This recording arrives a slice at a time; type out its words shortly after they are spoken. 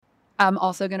I'm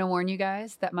also going to warn you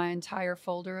guys that my entire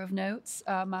folder of notes,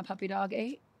 my puppy dog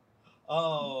ate.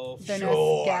 Oh, They're sure.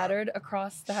 now scattered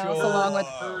across the house Sure. along with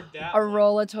Heard that a one.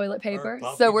 roll of toilet paper.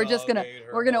 puppy So we're just dog gonna ate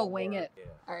her we're gonna homework. wing it. Yeah.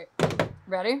 All right,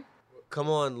 ready? Come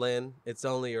on, Lynn. It's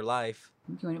only your life.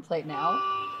 Do you want to play it now?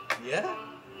 Yeah.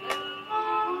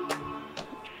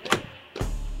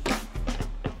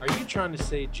 Are you trying to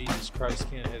say Jesus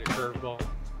Christ can't hit a curveball?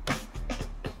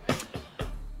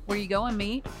 Where you going,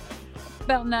 meet?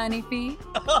 About 90 feet.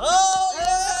 Oh,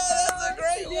 yeah, that's a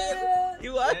great one.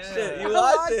 You watched it. You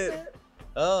watched it.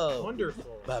 Oh. Wonderful.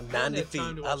 About I don't 90 have feet.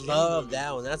 time to I watch any love movie.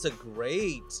 that one. That's a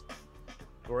great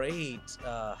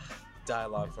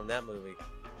dialogue from that movie.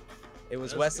 It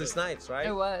was That's Wesley good. Snipes, right?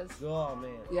 It was. Oh,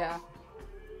 man. Yeah,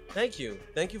 Thank you.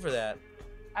 Thank you for that.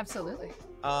 absolutely.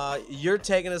 You're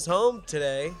taking us home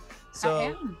today. So I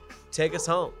am. take us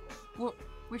home. Well,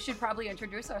 we should probably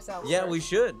introduce ourselves. Yeah, first. we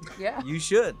should. Yeah. You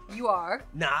should. You are.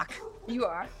 Knock. You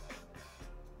are.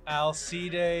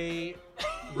 Alcide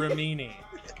Ramini.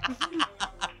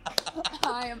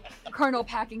 I am Colonel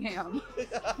Packingham.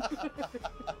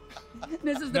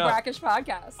 This is the No. Brackish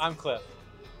Podcast. I'm Cliff.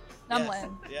 I'm Yes,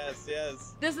 Lynn.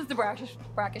 Yes. This is the Brackish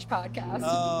Podcast.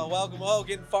 Welcome. Oh,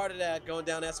 getting farted at, going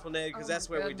down Esplanade, because Oh that's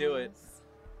my where we do it. goodness.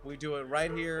 We do it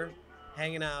right here,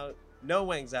 hanging out, no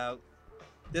wings out.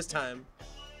 This time,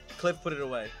 Cliff put it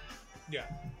away. Yeah.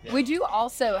 Yeah. We do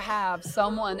also have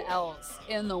someone else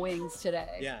in the wings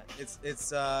today. Yeah,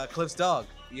 it's Cliff's dog.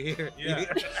 You hear? You Yeah.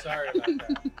 hear? Sorry about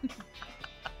that.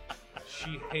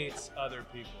 She hates other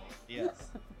people. Yes.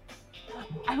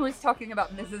 I was talking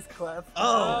about Mrs. Cliff.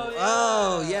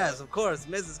 Oh, yes, of course,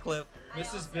 Mrs. Cliff.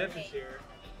 Mrs. Biff is here.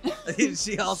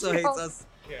 She also She hates also- us.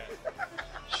 Yeah.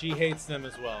 She hates them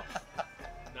as well.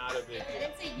 Not a big I deal.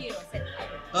 didn't say you, I said I.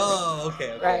 Oh,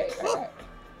 okay. Right.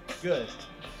 Good.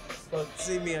 So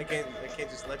see me, I can't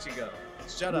just let you go.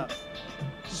 Shut up.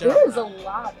 Shut There is a up.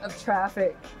 lot of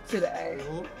traffic today.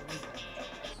 Mhm.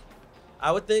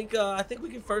 I would think. I think we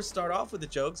can first start off with the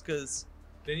jokes, because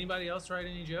Did anybody else write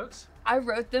any jokes? I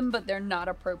wrote them, but they're not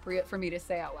appropriate for me to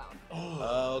say out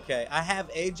loud. okay. I have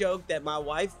a joke that my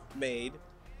wife made.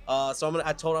 So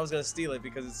I told her I was gonna steal it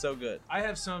because it's so good. I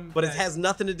have some. But it that- has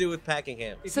nothing to do with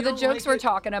Packingham. If So you the don't jokes like we're it-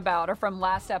 talking about are from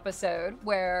last episode,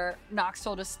 where Knox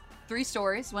told us 3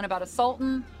 stories: one about a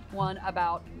sultan, one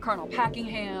about Colonel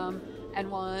Packingham,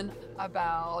 and one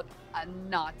about a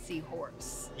Nazi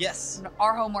horse. Yes.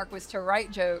 Our homework was to write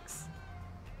jokes.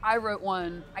 I wrote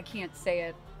one. I can't say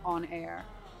it on air.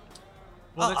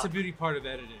 Well, that's a beauty part of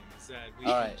editing, is that we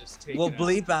All can right. just take We'll it out.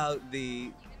 bleep out the.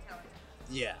 You can tell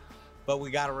it's Yeah. But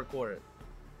we gotta record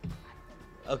it.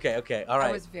 Okay. All right.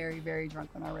 I was very, very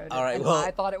drunk when I wrote it. All right, And well- I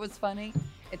thought it was funny.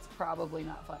 It's probably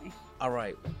not funny. All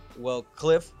right. Well,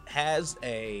 Cliff has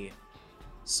a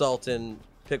Sultan,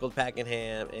 pickled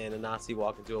Packingham, and a Nazi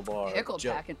walk into a bar. Pickled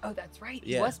joke. packing. Oh, that's right.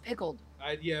 Yeah. He was pickled.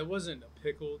 Yeah, it wasn't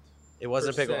pickled, It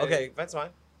wasn't per pickled. se. Okay, that's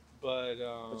fine. but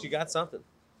But you got something.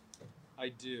 I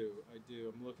do.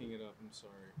 I'm looking it up. I'm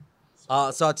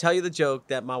sorry. So I'll tell you the joke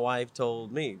that my wife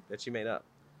told me that she made up.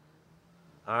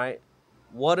 All right.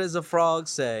 What does a frog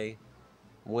say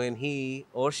when he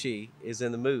or she is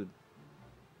in the mood?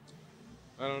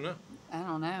 I don't know. I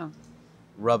don't know.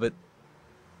 Rub it.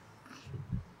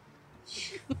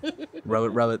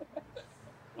 Rub it.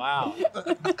 Wow.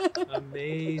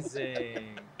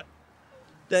 Amazing.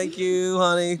 Thank you,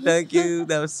 honey. Thank you.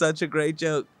 That was such a great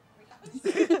joke.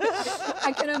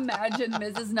 I can imagine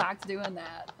Mrs. Knox doing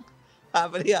that.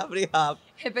 Hoppity hoppity hop.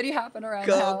 Hippity hopping around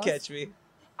the Come house. catch me.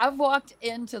 I've walked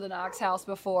into the Knox house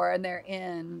before, and they're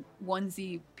in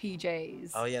onesie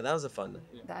PJs. Oh yeah, that was a fun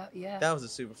night. Yeah. That was a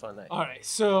super fun night. All right,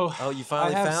 so Oh, you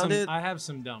finally I have found some, it? I have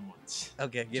some dumb ones.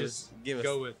 Okay, give us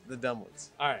go with the dumb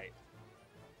ones. All right.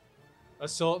 A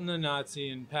sultan and a Nazi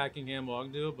in Packingham walk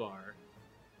into a bar,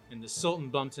 and the sultan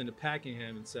bumps into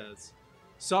Packingham and says,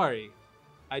 "Sorry,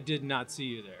 I did not see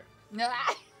you there."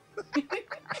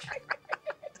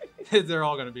 They're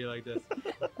all gonna be like this.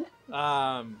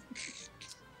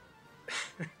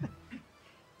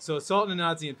 So a sultan and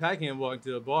Nazi in Packingham walk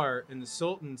into a bar, and the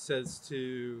sultan says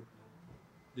to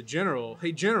the general,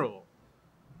 "Hey general,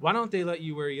 why don't they let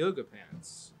you wear yoga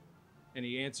pants?" And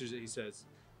he answers it. He says,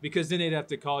 "Because then they'd have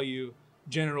to call you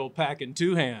General Packin'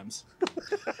 Two Hams."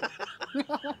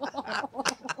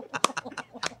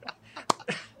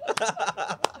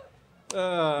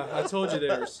 I told you they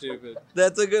were stupid.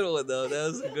 That's a good one though. That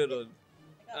was a good one.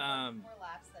 I got Um, more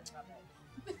laughs than rub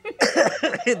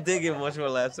it. It did get much more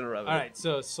laughs than rubber. All right,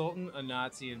 so a sultan, a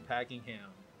Nazi, and Packingham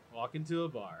walk into a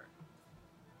bar,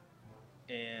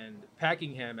 and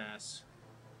Packingham asks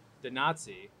the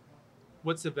Nazi,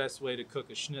 "What's the best way to cook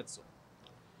a schnitzel?"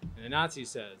 And the Nazi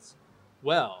says,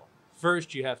 Well,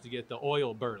 first you have to get the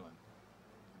oil Berlin.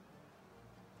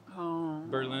 Oh.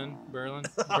 Berlin. Oh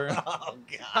I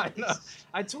God. know.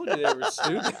 I told you they were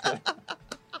stupid.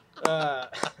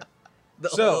 The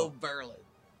So- old Berlin.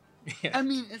 Yeah. I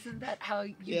mean, isn't that how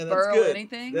you Yeah, that's burl good.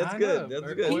 anything? That's I good. know.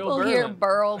 That's Or good. oil People hear Berlin.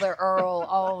 burl their Earl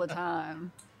all the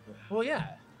time. Well, yeah.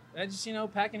 I just,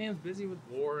 Packingham's busy with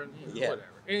war and Yeah. whatever.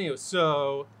 Anyway,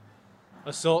 so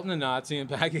a Sultan, a Nazi, in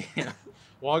Packingham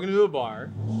walk into a bar,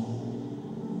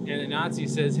 and the Nazi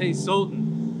says, "Hey,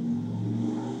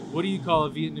 Sultan, what do you call a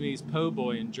Vietnamese po'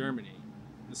 boy in Germany?"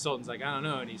 And the Sultan's like, "I don't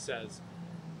know," and he says,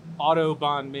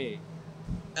 "Autobahn me."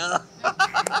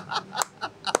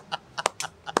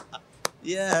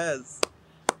 Yes.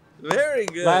 Very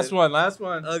good. Last one.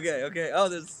 Okay. Oh,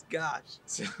 this. Gosh.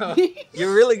 So,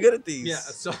 You're really good at these. yeah,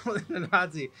 a Sultan and a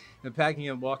Nazi in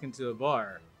Packingham walk into a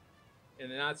bar,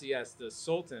 and the Nazi asks the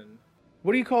Sultan,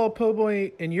 "What do you call a po'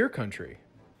 boy in your country?"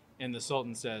 And the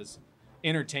Sultan says,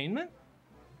 "Entertainment."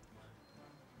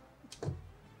 A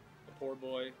poor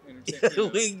boy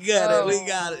entertainment. We got it. We Oh.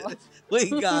 got it.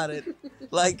 We got it.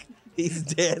 Like he's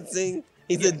dancing.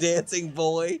 He's a dancing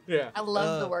boy. Yeah, I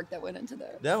love the work that went into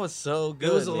that. That was so good.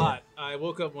 it was a man. lot. I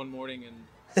woke up one morning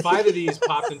and 5 of these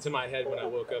popped into my head when I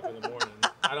woke up in the morning.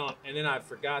 And then I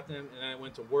forgot them, and I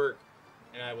went to work,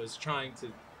 and I was trying to,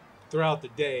 throughout the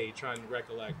day, trying to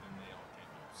recollect them. They all came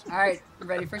up. So- All right,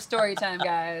 ready for story time,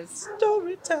 guys.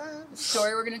 Story time. The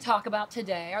story we're going to talk about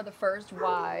today are the first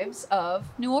wives of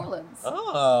New Orleans.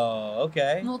 Oh,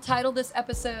 okay. And we'll title this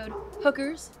episode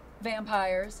Hookers,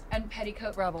 Vampires, and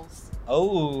Petticoat Rebels.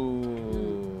 Oh.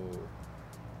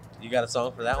 You got a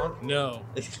song for that one? No.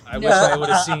 I No. wish I would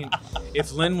have seen.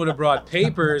 If Lynn would have brought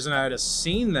papers and I would have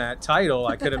seen that title,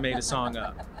 I could have made a song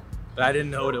up. But I didn't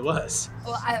know what it was.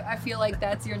 Well, I feel like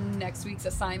that's your next week's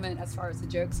assignment as far as the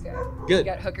jokes go. Good. You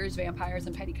got Hookers, Vampires,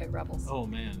 and Petticoat Rebels. Oh,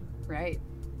 man. Right.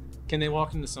 Can they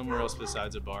walk into somewhere else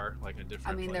besides a bar, like a different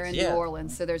I mean, they're in place? Yeah. New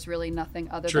Orleans, so there's really nothing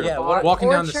other True. than Yeah, a bar walking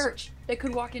or down a the s- church. They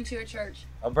could walk into a church.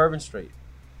 On Bourbon Street.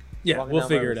 Yeah, Walking we'll down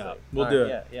figure it Bourbon out. Street. We'll All do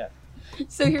right, it. Yeah.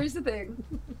 So here's the thing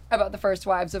about the first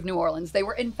wives of New Orleans. They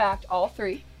were, in fact, all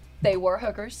three. They were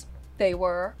hookers, they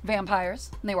were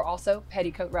vampires, and they were also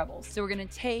petticoat rebels. So we're going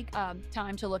to take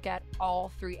time to look at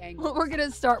all three angles. What we're going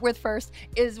to start with first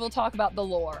is we'll talk about the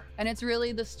lore. And it's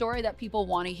really the story that people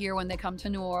want to hear when they come to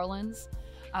New Orleans.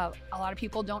 A lot of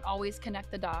people don't always connect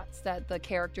the dots that the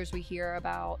characters we hear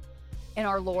about in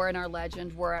our lore and our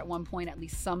legend were at one point at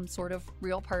least some sort of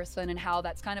real person, and how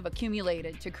that's kind of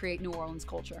accumulated to create New Orleans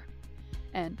culture.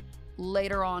 And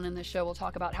later on in the show, we'll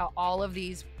talk about how all of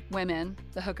these women,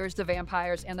 the hookers, the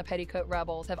vampires, and the petticoat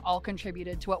rebels, have all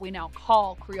contributed to what we now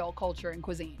call Creole culture and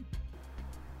cuisine.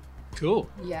 Cool.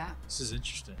 Yeah. This is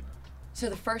interesting. So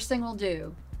the first thing we'll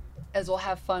do is we'll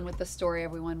have fun with the story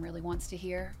everyone really wants to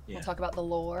hear. Yeah. We'll talk about the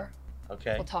lore.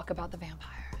 Okay. We'll talk about the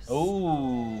vampires.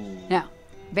 Oh. Now,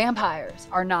 vampires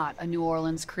are not a New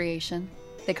Orleans creation.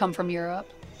 They come from Europe.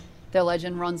 Their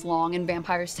legend runs long, and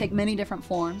vampires take many different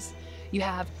forms. You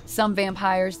have some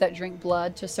vampires that drink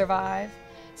blood to survive,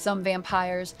 some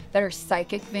vampires that are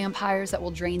psychic vampires that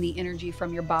will drain the energy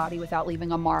from your body without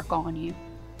leaving a mark on you.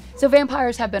 So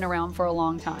vampires have been around for a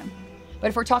long time. But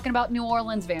if we're talking about New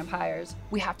Orleans vampires,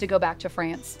 we have to go back to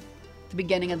France, the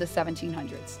beginning of the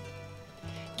 1700s.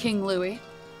 King Louis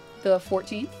the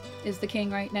 14th is the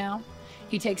king right now.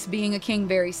 He takes being a king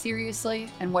very seriously,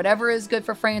 and whatever is good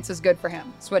for France is good for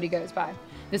him. That's what he goes by.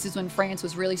 This is when France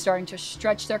was really starting to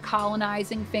stretch their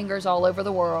colonizing fingers all over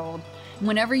the world.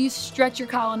 Whenever you stretch your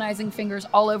colonizing fingers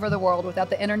all over the world without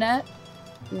the internet,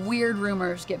 weird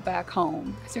rumors get back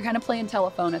home. So you're kind of playing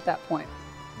telephone at that point.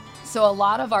 So a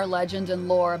lot of our legend and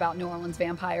lore about New Orleans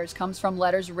vampires comes from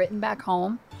letters written back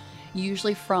home,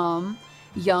 usually from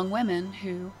young women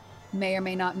who may or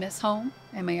may not miss home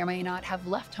and may or may not have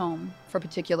left home for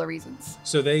particular reasons.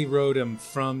 So they rode him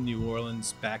from New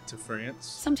Orleans back to France?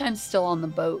 Sometimes still on the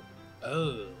boat.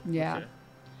 Oh. Yeah. Okay.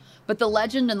 But the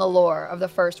legend and the lore of the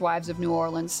first wives of New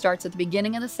Orleans starts at the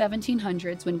beginning of the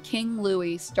 1700s when King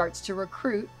Louis starts to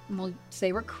recruit, and we'll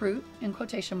say recruit in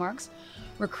quotation marks,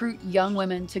 recruit young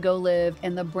women to go live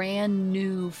in the brand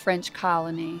new French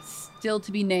colony, still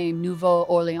to be named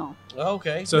Nouvelle-Orléans.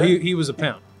 Okay. So he was a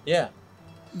pound. Yeah.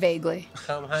 Vaguely.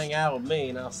 Come hang out with me,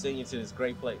 and I'll send you to this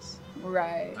great place.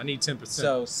 Right. I need 10%.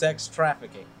 So, sex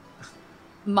trafficking.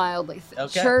 Mildly.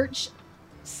 Okay. Church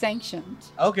sanctioned.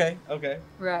 Okay. Okay.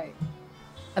 Right.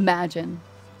 Imagine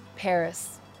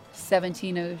Paris,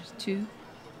 1702.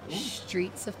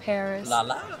 Streets of Paris. La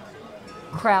la.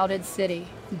 Crowded city.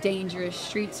 Dangerous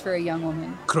streets for a young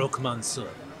woman. Croque monsieur.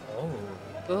 Oh.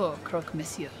 Oh, croque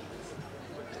monsieur.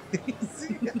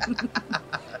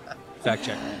 Fact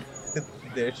check.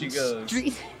 There she goes.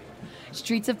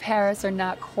 Streets of Paris are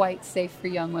not quite safe for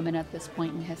young women at this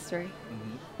point in history.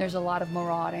 Mm-hmm. There's a lot of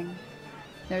marauding.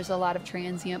 There's a lot of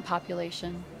transient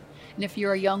population. And if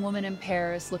you're a young woman in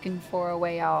Paris looking for a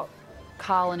way out,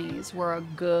 colonies were a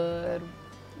good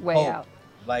way Hope. out.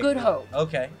 Like, Good hope.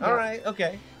 Okay. Yeah. All right.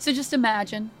 Okay. So just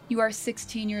imagine you are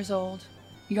 16 years old.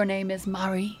 Your name is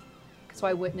Marie. Because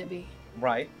why wouldn't it be?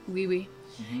 Right. Oui, oui.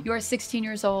 Mhm. You are 16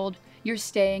 years old. You're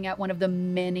staying at one of the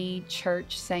many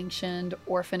church-sanctioned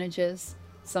orphanages.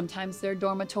 Sometimes they're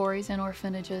dormitories and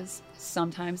orphanages.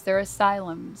 Sometimes they're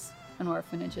asylums and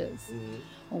orphanages. Mhm.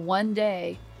 One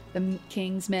day, the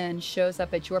king's men shows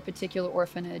up at your particular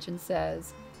orphanage and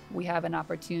says, "We have an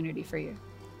opportunity for you."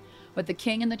 What the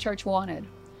king and the church wanted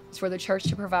was for the church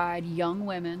to provide young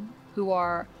women who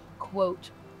are, quote,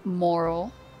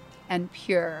 moral and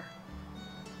pure.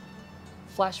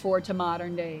 Flash forward to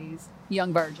modern days,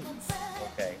 young virgins.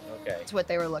 Okay. Okay. That's what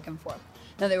they were looking for.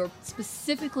 Now, they were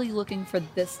specifically looking for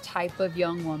this type of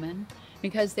young woman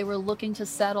because they were looking to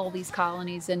settle these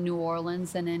colonies in New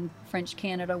Orleans and in French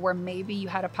Canada, where maybe you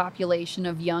had a population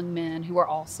of young men who were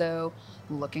also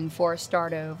looking for a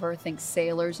start over. Think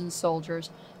sailors and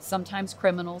soldiers, sometimes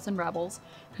criminals and rebels,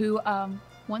 who,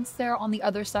 once they're on the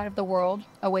other side of the world,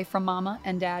 away from mama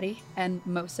and daddy and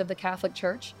most of the Catholic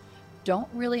Church, don't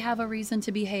really have a reason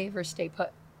to behave or stay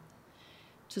put.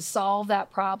 To solve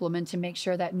that problem and to make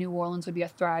sure that New Orleans would be a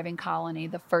thriving colony,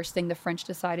 the first thing the French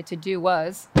decided to do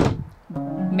was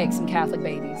make some Catholic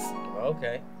babies.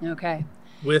 Okay. Okay.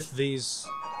 With these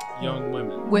young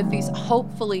women. With these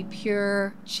hopefully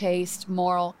pure, chaste,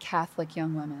 moral Catholic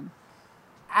young women.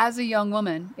 As a young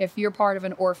woman, if you're part of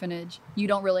an orphanage, you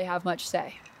don't really have much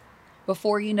say.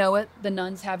 Before you know it, the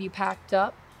nuns have you packed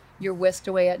up, you're whisked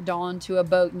away at dawn to a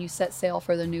boat, and you set sail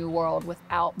for the New World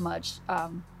without much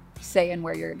say in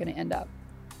where you're going to end up.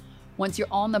 Once you're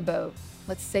on the boat,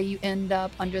 let's say you end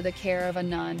up under the care of a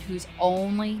nun whose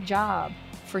only job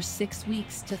for 6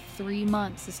 weeks to 3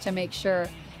 months is to make sure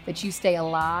that you stay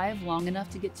alive long enough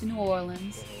to get to New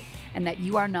Orleans and that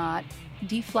you are not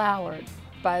deflowered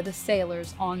by the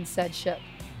sailors on said ship.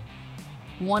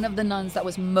 One of the nuns that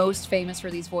was most famous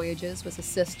for these voyages was a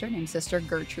sister named Sister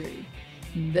Gertrude.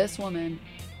 This woman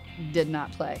did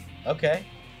not play. Okay.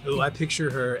 Oh, I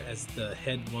picture her as the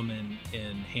head woman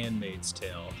in Handmaid's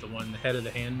Tale. The head of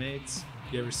the handmaids.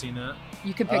 You ever seen that?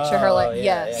 You could picture her like,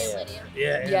 yeah, yes. Lydia.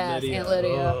 Yeah, Aunt Yes, Lydia. Aunt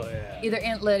Lydia. Oh, yeah. Either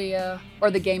Aunt Lydia or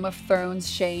the Game of Thrones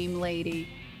shame lady.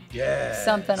 Yes.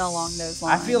 Something along those I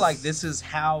lines. feel like this is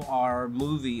how our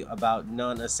movie about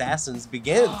nun assassins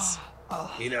begins.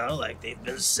 You know, like they've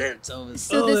been sent over.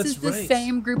 So Oh, this that's is the right.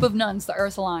 same group of nuns, the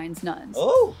Ursulines nuns.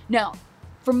 Oh. Now,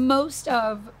 for most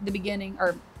of the beginning,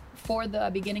 or for the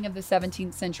beginning of the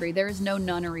 17th century, there is no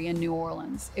nunnery in New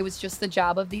Orleans. It was just the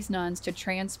job of these nuns to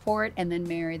transport and then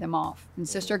marry them off. And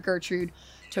Sister Gertrude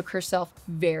took herself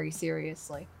very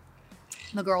seriously.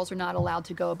 The girls were not allowed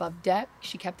to go above deck.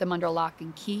 She kept them under lock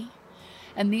and key.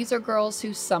 And these are girls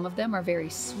who, some of them are very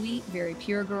sweet, very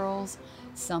pure girls.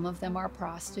 Some of them are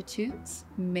prostitutes.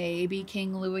 Maybe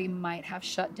King Louis might have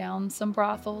shut down some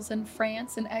brothels in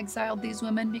France and exiled these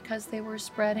women because they were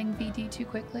spreading VD too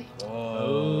quickly.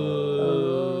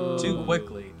 Oh. Too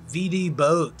quickly. VD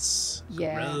boats.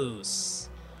 Yeah. Gross.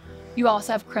 You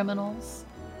also have criminals.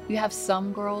 You have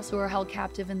some girls who are held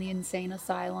captive in the insane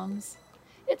asylums.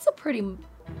 It's a pretty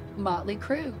motley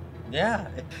crew. Yeah.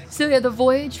 So yeah, the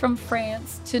voyage from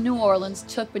France to New Orleans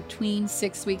took between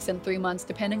 6 weeks and 3 months,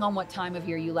 depending on what time of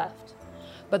year you left.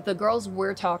 But the girls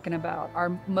we're talking about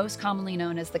are most commonly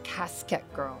known as the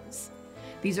casquette girls.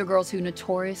 These are girls who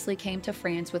notoriously came to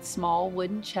France with small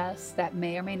wooden chests that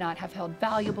may or may not have held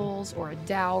valuables or a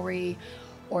dowry,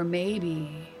 or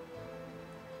maybe...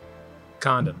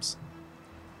 Condoms.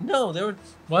 No, there were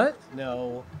What?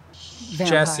 no.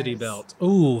 Chastity belt.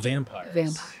 Ooh, vampires.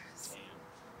 Vampires.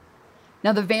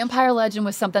 Now, the vampire legend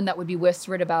was something that would be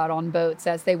whispered about on boats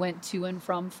as they went to and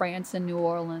from France and New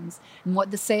Orleans. And what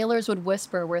the sailors would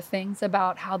whisper were things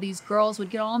about how these girls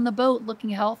would get on the boat looking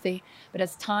healthy, but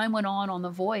as time went on the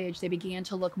voyage, they began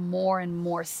to look more and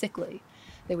more sickly.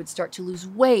 They would start to lose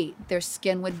weight, their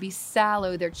skin would be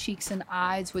sallow, their cheeks and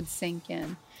eyes would sink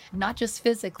in. Not just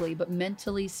physically, but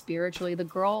mentally, spiritually, the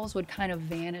girls would kind of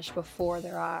vanish before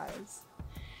their eyes.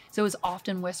 So it was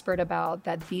often whispered about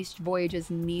that these voyages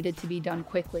needed to be done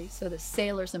quickly so the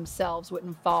sailors themselves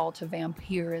wouldn't fall to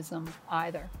vampirism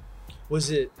either. Was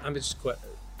it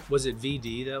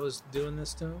VD that was doing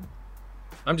this to him?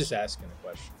 I'm just asking a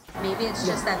question. Maybe it's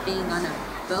just that being on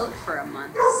a boat for a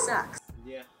month sucks.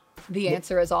 Yeah. The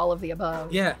answer is all of the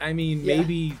above. Yeah, I mean, Yeah.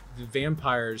 maybe the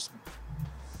vampires,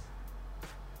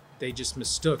 they just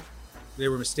mistook they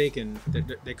were mistaken.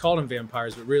 They called them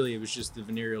vampires, but really it was just the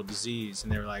venereal disease.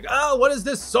 And they were like, oh, what is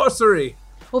this sorcery?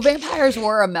 Well, vampires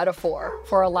were a metaphor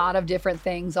for a lot of different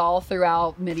things all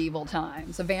throughout medieval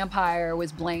times. A vampire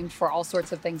was blamed for all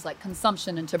sorts of things like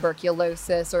consumption and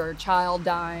tuberculosis, or a child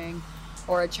dying,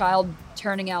 or a child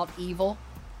turning out evil.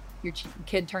 Your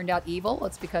kid turned out evil.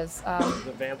 It's because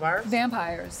The vampires?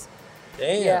 vampires.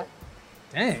 Damn. Yeah.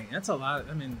 Dang, that's a lot.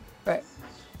 I mean, Right.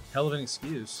 hell of an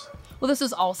excuse. Well, this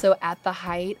was also at the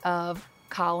height of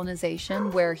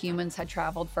colonization, where humans had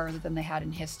traveled further than they had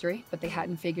in history, but they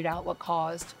hadn't figured out what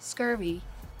caused scurvy.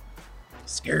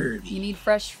 Scurvy. You need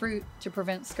fresh fruit to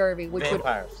prevent scurvy, which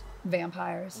Vampires. would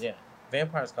vampires. Yeah.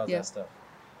 Vampires cause Yeah. that stuff.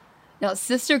 Now,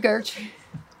 Sister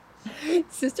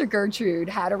Gertrude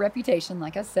had a reputation,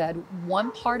 like I said.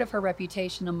 One part of her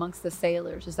reputation amongst the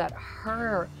sailors is that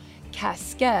her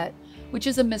casquette, which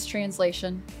is a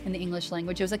mistranslation in the English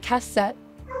language, it was a cassette,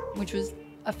 which was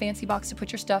a fancy box to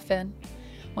put your stuff in.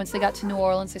 Once they got to New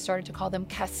Orleans, they started to call them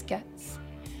casquettes.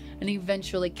 And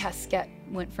eventually, casquette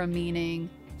went from meaning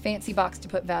fancy box to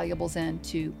put valuables in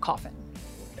to coffin.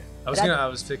 I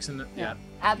was fixing it. Yeah.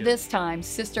 At Good. this time,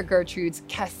 Sister Gertrude's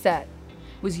cassette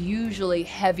was usually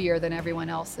heavier than everyone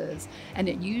else's, and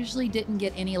it usually didn't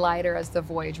get any lighter as the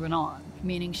voyage went on,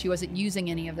 meaning she wasn't using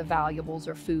any of the valuables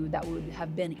or food that would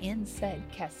have been in said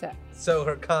cassette. So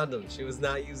her condoms. She was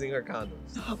not using her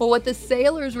condoms. Well, what the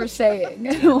sailors were saying,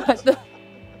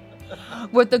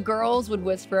 what the girls would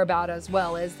whisper about as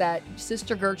well, is that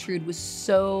Sister Gertrude was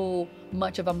so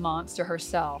much of a monster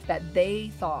herself that they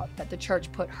thought that the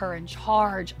church put her in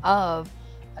charge of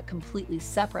a completely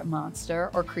separate monster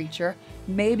or creature,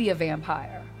 maybe a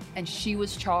vampire. And she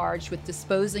was charged with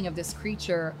disposing of this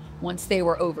creature once they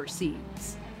were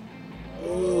overseas.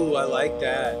 Ooh, I like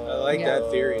that. I like Yeah.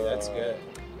 that theory. That's good.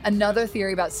 Another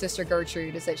theory about Sister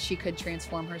Gertrude is that she could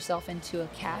transform herself into a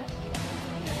cat.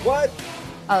 What?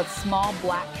 A small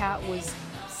black cat was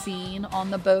seen on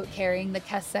the boat carrying the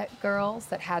cassette girls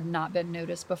that had not been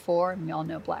noticed before. And we all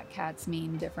know black cats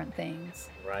mean different things.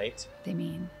 Right. They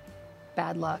mean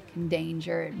bad luck and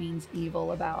danger. It means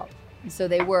evil about. And so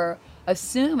they were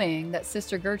assuming that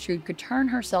Sister Gertrude could turn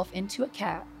herself into a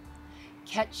cat,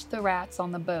 catch the rats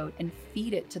on the boat, and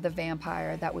feed it to the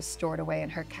vampire that was stored away in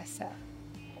her cassette.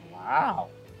 Wow.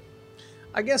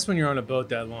 I guess when you're on a boat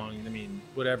that long, I mean,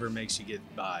 whatever makes you get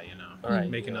by, you know, All right,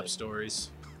 making right. up stories.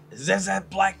 There's that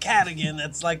black cat again.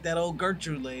 That's like that old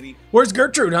Gertrude lady. Where's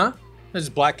Gertrude, huh? There's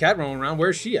a black cat rolling around.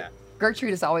 Where's she at?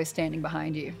 Gertrude is always standing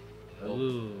behind you.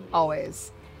 Ooh,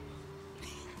 Always.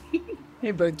 They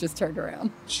both just turned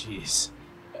around. jeez.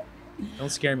 Don't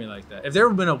scare me like that. If there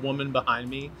had been a woman behind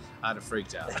me, I'd have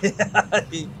freaked out.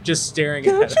 Just staring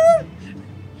at her.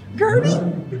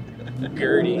 Gertie?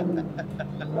 Gertie.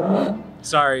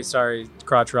 Sorry,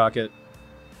 crotch rocket.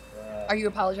 Are you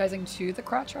apologizing to the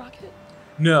crotch rocket?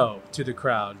 No, to the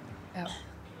crowd Oh,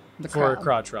 the for a crowd.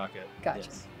 crotch rocket. Gotcha.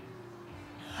 Yes.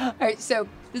 All right, so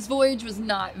this voyage was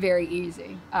not very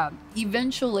easy.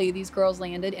 Eventually, these girls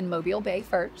landed in Mobile Bay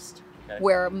first, Okay.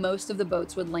 where most of the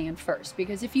boats would land first.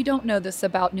 Because if you don't know this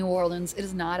about New Orleans, it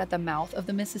is not at the mouth of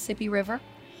the Mississippi River.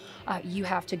 You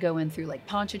have to go in through Lake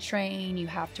Pontchartrain. You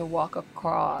have to walk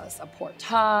across a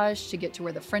portage to get to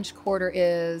where the French Quarter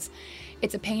is.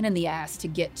 It's a pain in the ass to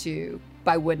get to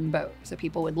by wooden boat. So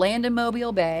people would land in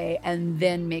Mobile Bay and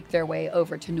then make their way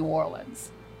over to New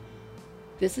Orleans.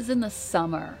 This is in the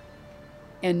summer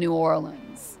in New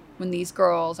Orleans when these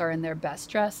girls are in their best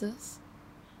dresses.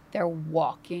 They're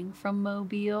walking from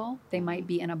Mobile. They might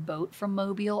be in a boat from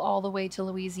Mobile all the way to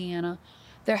Louisiana.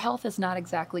 Their health is not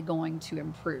exactly going to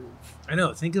improve. I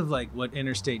know. Think of like what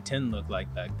Interstate 10 looked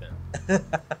like back then.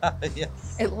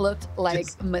 Yes. It looked like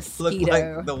Just mosquito. Looked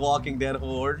like the Walking Dead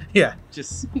horde. Yeah.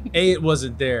 Just A, it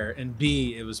wasn't there, and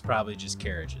B, it was probably just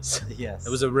carriages. yes. It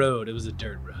was a road. It was a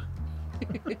dirt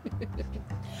road.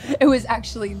 It was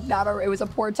actually not it was a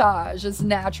portage, this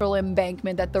natural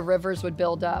embankment that the rivers would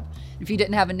build up. If you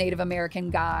didn't have a Native American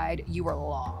guide, you were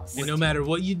lost. And no matter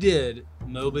what you did,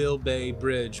 Mobile Bay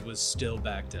Bridge was still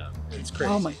backed up. It's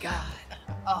crazy. Oh my God.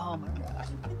 Oh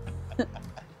my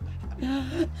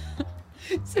God.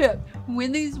 So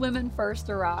when these women first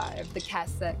arrived, the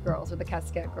cassette girls or the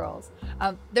casquette girls,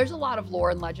 there's a lot of lore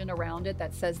and legend around it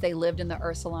that says they lived in the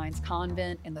Ursulines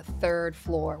convent in the 3rd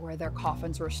floor where their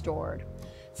coffins were stored.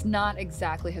 It's not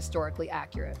exactly historically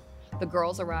accurate. The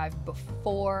girls arrived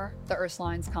before the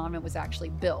Ursulines convent was actually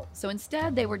built. So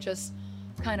instead they were just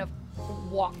kind of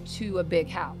walked to a big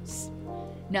house.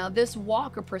 Now this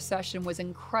walk or procession was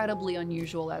incredibly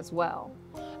unusual as well.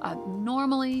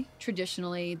 Normally,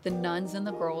 traditionally, the nuns and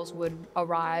the girls would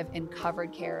arrive in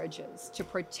covered carriages to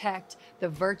protect the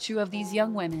virtue of these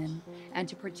young women and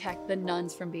to protect the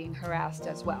nuns from being harassed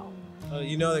as well. Oh,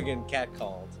 you know they're getting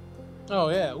catcalled. Oh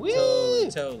yeah, whee!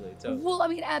 Totally. Well, I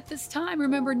mean, at this time,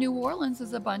 remember, New Orleans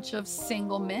is a bunch of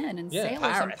single men and Yeah,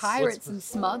 sailors and pirates and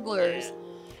smugglers,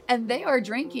 and they are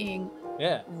drinking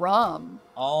rum.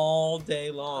 All day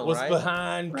long, What's right?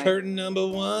 behind curtain number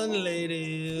 1,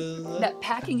 ladies? That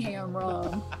Packingham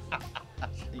rum.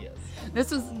 Yes.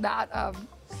 This was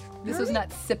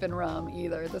not sipping rum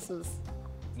either. This is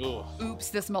oops,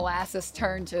 this molasses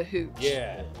turned to hooch.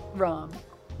 Yeah. Rum.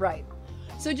 Right.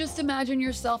 So just imagine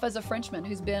yourself as a Frenchman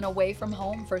who's been away from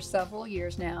home for several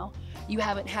years now. You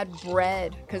haven't had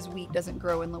bread because wheat doesn't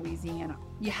grow in Louisiana.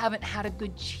 You haven't had a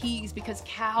good cheese because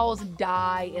cows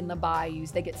die in the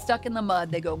bayous. They get stuck in the mud,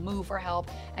 they go moo for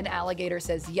help, and alligator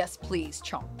says, yes, please,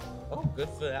 chomp. Oh, good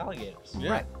for alligators.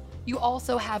 Yeah. Right. You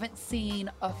also haven't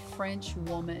seen a French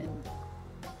woman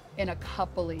in a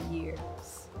couple of years.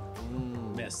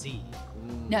 Merci.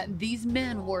 Now, these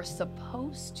men were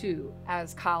supposed to,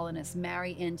 as colonists,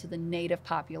 marry into the native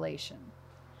population.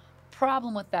 The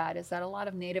problem with that is that a lot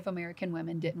of Native American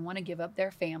women didn't want to give up their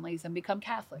families and become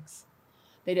Catholics.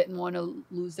 They didn't want to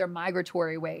lose their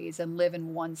migratory ways and live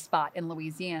in one spot in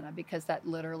Louisiana because that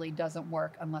literally doesn't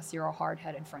work unless you're a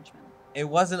hard-headed Frenchman. It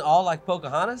wasn't all like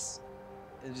Pocahontas?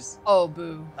 It just... Oh,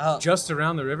 boo. Just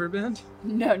around the river bend?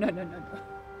 No.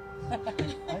 I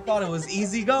thought it was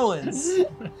easy goings.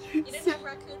 You didn't have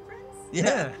raccoon friends?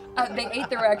 Yeah. They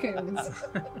ate the raccoons.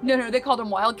 No, they called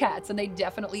them wildcats, and they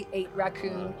definitely ate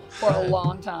raccoon for a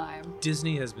long time.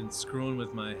 Disney has been screwing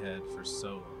with my head for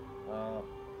so long.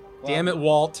 Well, Damn it,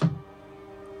 Walt.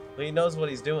 But he knows what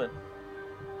he's doing.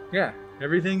 Yeah,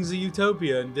 everything's a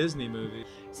utopia in Disney movies.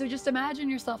 So just imagine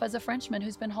yourself as a Frenchman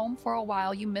who's been home for a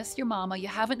while. You miss your mama. You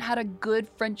haven't had a good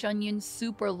French onion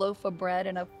soup or loaf of bread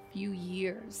in a few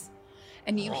years.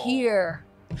 And you hear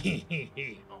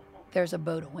there's a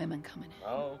boat of women coming in.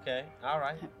 Oh, okay. All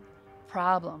right.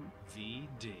 Problem.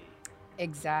 VD.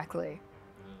 Exactly.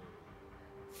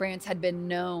 France had been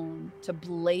known to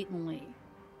blatantly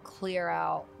clear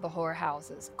out the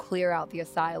whorehouses, clear out the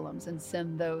asylums, and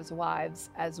send those wives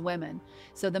as women.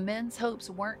 So the men's hopes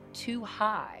weren't too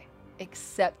high,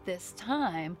 except this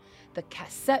time, the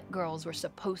cassette girls were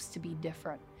supposed to be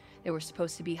different. They were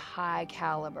supposed to be high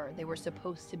caliber. They were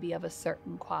supposed to be of a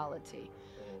certain quality.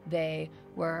 They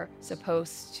were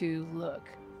supposed to look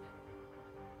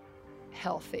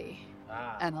healthy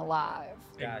and alive.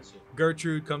 Gotcha.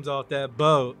 Gertrude comes off that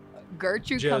boat,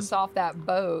 Gertrude Just comes off that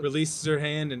boat. releases her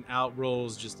hand, and out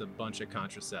rolls just a bunch of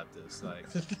contraceptives. Like,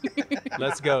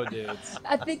 let's go, dudes.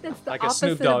 I think that's the Like a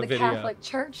Snoop opposite Dogg of the video. Catholic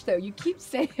Church, though. You keep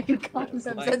saying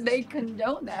condoms, Like- and they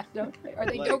condone that, don't they? Or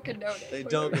they Like- don't condone it. They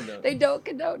don't condone it. They don't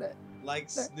condone it. Like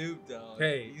Snoop Dogg.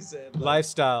 Hey, He said,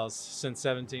 Lifestyles since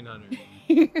 1700.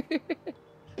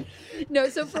 No,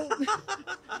 so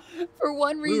for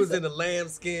one we was reason, in the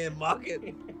lambskin market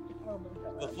oh my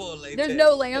God. before latex. There's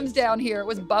no lambs down here. It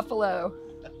was buffalo.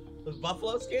 Was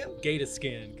buffalo skin? Gator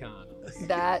skin condoms.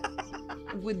 That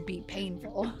would be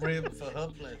painful. Rib for her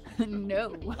pleasure.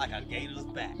 No. Like a gator's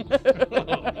back.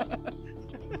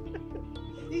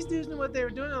 These dudes knew what they were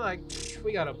doing. They're like,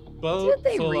 we got a boat Did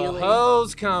they full really? of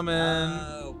hoes coming.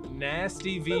 Oh.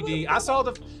 Nasty VD. I saw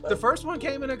the first one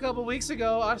came in a couple weeks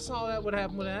ago. I saw that. What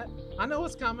happened with that? I know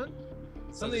what's coming.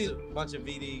 So there's a bunch of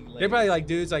VD ladies. They're probably like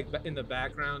dudes like in the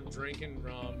background drinking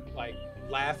rum, like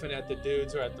laughing at the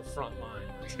dudes who are at the front line.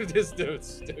 This dude's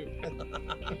stupid.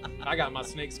 I got my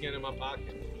snake skin in my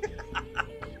pocket.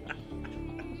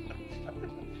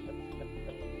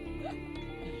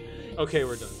 Okay,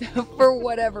 we're done. So for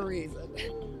whatever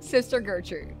reason, Sister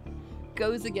Gertrude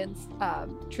goes against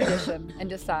tradition and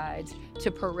decides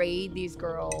to parade these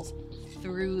girls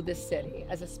through the city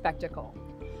as a spectacle.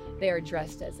 They are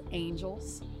dressed as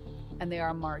angels, and they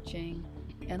are marching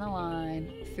in a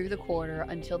line through the quarter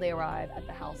until they arrive at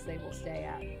the house they will stay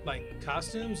at. Like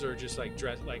costumes or just like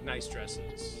dress, like nice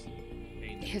dresses?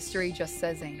 Angels. History just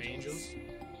says angels. Angels?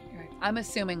 Right. I'm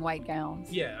assuming white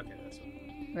gowns. Yeah, okay, that's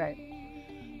what. Right.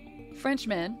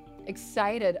 Frenchmen,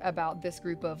 excited about this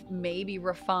group of maybe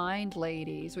refined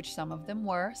ladies, which some of them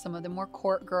were. Some of them were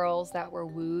court girls that were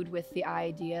wooed with the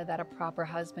idea that a proper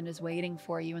husband is waiting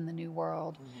for you in the new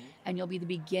world, and you'll be the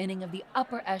beginning of the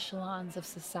upper echelons of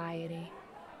society.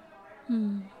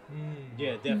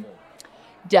 Yeah, definitely.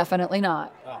 Definitely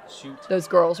not. Oh, shoot. Those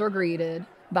girls were greeted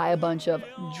by a bunch of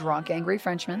drunk, angry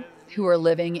Frenchmen who were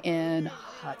living in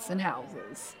huts and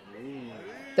houses.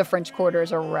 The French Quarter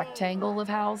is a rectangle of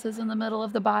houses in the middle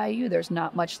of the bayou. There's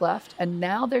not much left. And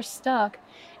now they're stuck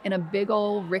in a big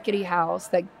old rickety house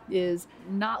that is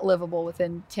not livable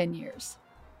within 10 years.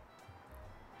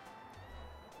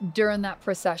 During that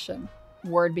procession,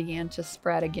 word began to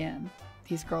spread again.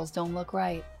 These girls don't look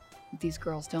right. These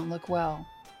girls don't look well.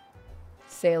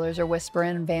 Sailors are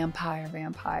whispering, vampire,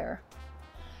 vampire.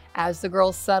 As the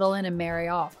girls settle in and marry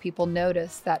off, people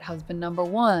notice that husband number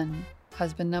 1,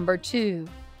 husband number 2,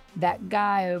 that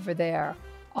guy over there,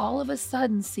 all of a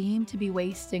sudden seem to be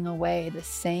wasting away the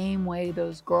same way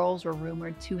those girls were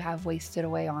rumored to have wasted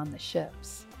away on the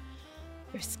ships.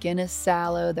 Their skin is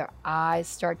sallow, their eyes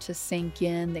start to sink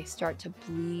in, they start to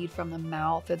bleed from the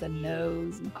mouth or the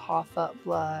nose and cough up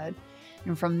blood.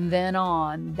 And from then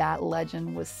on, that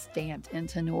legend was stamped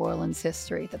into New Orleans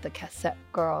history that the cassette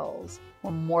girls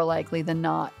were more likely than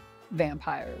not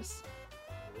vampires.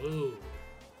 Whoa.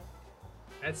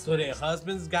 That's So their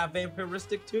husbands got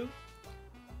vampiristic too?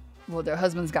 Well, their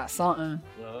husbands got something.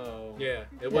 Oh. yeah.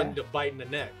 It wasn't the bite in the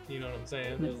neck. You know what I'm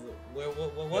saying? What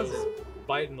was it?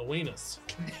 Biting the weenus.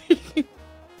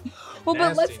 Well,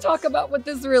 but let's Nastiness. talk about what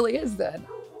this really is then.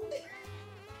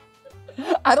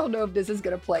 I don't know if this is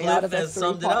going to play out Cliff as a has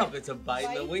summed it 3-part. up. It's a bite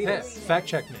in the Hey, weenus. fact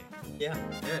check me. Yeah.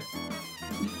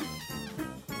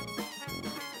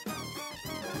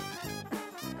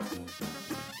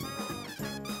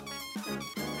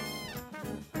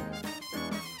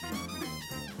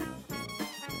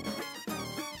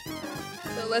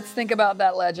 So let's think about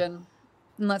that legend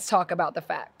and let's talk about the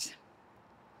fact.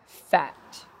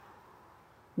 Fact.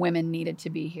 Women needed to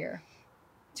be here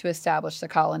to establish the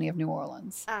colony of New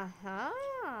Orleans.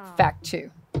 Fact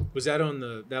 2. Was that on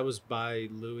the? That was by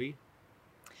Louis.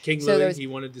 King So Louis. there's- He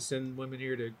wanted to send women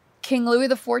here to. King Louis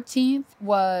XIV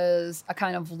was a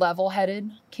kind of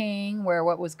level-headed king where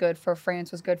what was good for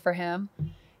France was good for him.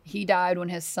 He died when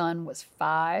his son was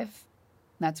 5.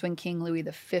 That's when King Louis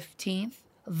XV,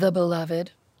 the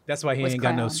beloved, That's why he was ain't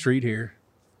got no crowned. street here.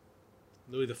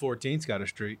 Louis XIV's got a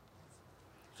street.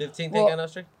 15th Well, ain't got no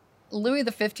street? Louis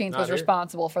XV Not was here.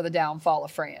 responsible for the downfall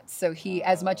of France. So he,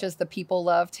 as much as the people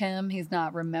loved him, he's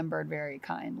not remembered very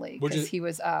kindly Which because is- he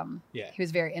was Yeah. he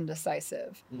was very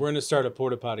indecisive. We're going to start a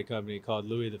porta potty company called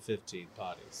Louis XV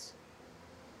Potties.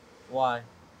 Why?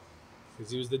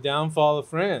 Because he was the downfall of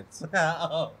France.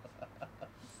 Oh.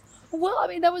 Well, I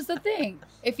mean, that was the thing.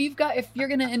 If you're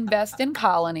going to invest in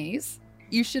colonies,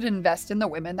 you should invest in the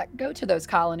women that go to those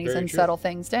colonies Very and true. settle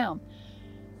things down.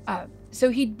 So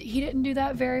he didn't do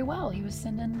that very well. He was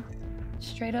sending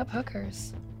straight up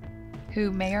hookers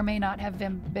who may or may not have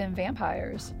been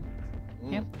vampires.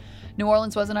 Yep. New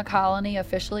Orleans wasn't a colony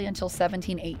officially until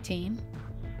 1718.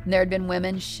 And there had been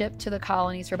women shipped to the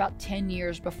colonies for about 10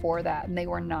 years before that, and they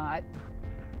were not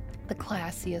the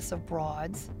classiest of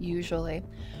broads, usually.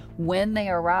 When they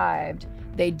arrived,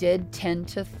 they did tend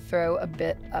to throw a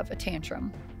bit of a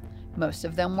tantrum. Most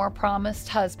of them were promised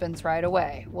husbands right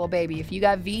away. Well, baby, if you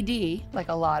got VD, like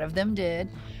a lot of them did,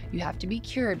 you have to be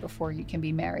cured before you can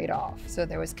be married off. So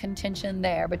there was contention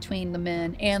there between the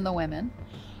men and the women.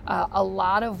 A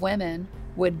lot of women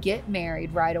would get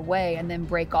married right away and then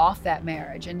break off that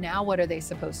marriage. And now what are they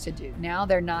supposed to do? Now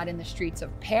they're not in the streets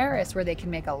of Paris where they can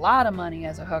make a lot of money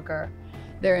as a hooker.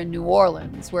 They're in New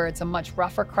Orleans where it's a much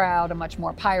rougher crowd, a much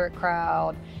more pirate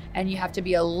crowd, and you have to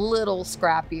be a little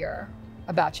scrappier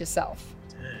about yourself.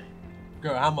 Dang.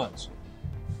 Girl, how much?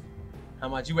 How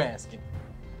much you asking?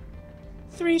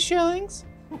 3 shillings?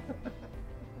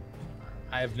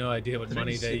 I have no idea what 3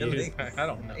 money they use. shillings. I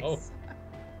don't know.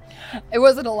 It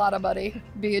wasn't a lot of money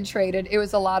being traded. It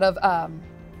was a lot of,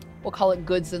 we'll call it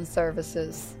goods and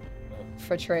services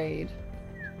for trade.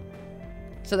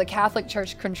 So the Catholic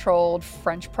Church controlled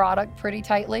French product pretty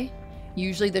tightly.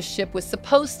 Usually the ship was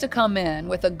supposed to come in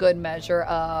with a good measure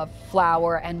of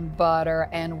flour and butter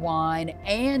and wine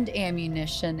and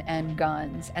ammunition and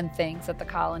guns and things that the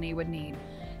colony would need.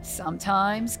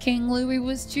 Sometimes King Louis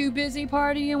was too busy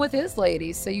partying with his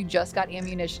ladies, so you just got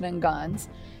ammunition and guns.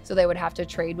 So they would have to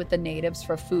trade with the natives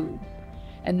for food.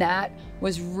 And that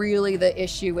was really the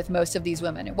issue with most of these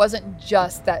women. It wasn't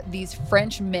just that these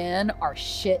French men are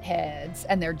shitheads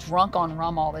and they're drunk on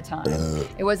rum all the time.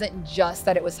 It wasn't just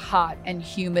that it was hot and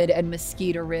humid and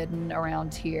mosquito-ridden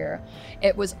around here.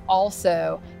 It was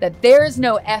also that there's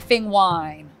no effing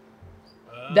wine.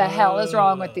 The hell is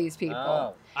wrong with these people?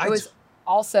 Oh. It was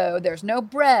also, there's no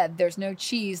bread, there's no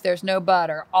cheese, there's no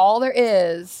butter. All there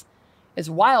is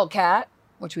wildcat,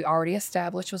 which we already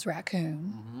established was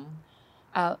raccoon.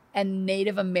 Mm-hmm. And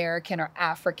Native American or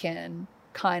African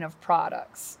kind of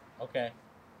products. Okay.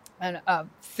 And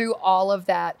through all of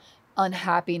that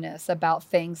unhappiness about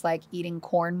things like eating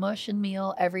corn mush and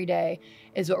meal every day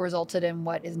is what resulted in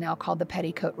what is now called the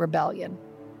Petticoat Rebellion.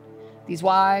 These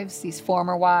wives, these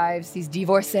former wives, these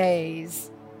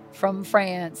divorcees from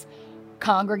France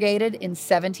congregated in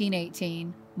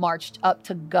 1718, marched up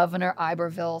to Governor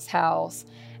Iberville's house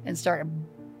and started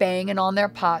banging on their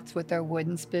pots with their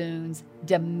wooden spoons,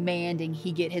 demanding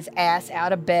he get his ass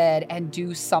out of bed and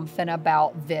do something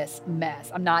about this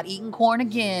mess. I'm not eating corn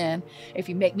again. If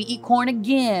you make me eat corn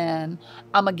again,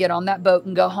 I'm going to get on that boat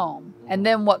and go home. And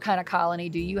then what kind of colony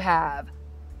do you have?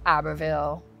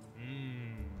 Iberville.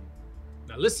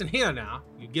 Now listen here now.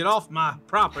 You get off my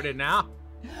property now.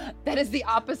 That is the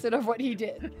opposite of what he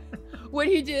did. What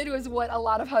he did was what a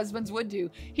lot of husbands would do.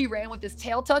 He ran with his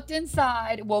tail tucked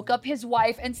inside, woke up his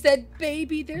wife and said,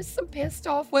 baby, there's some pissed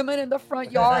off women in the front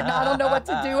yard and I don't know what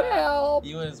to do. Help.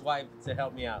 You and his wife to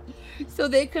help me out. So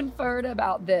they conferred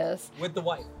about this. With the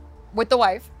wife. With the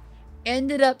wife.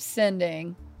 Ended up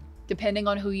sending, depending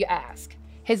on who you ask,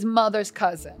 his mother's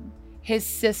cousin, his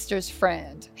sister's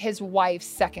friend, his wife's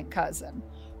second cousin.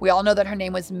 We all know that her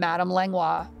name was Madame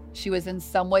Langlois. She was in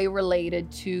some way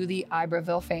related to the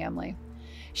Iberville family.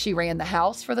 She ran the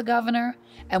house for the governor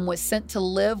and was sent to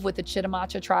live with the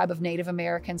Chitimacha tribe of Native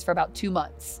Americans for about 2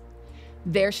 months.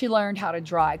 There she learned how to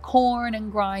dry corn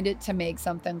and grind it to make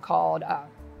something called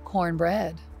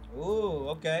cornbread. Ooh,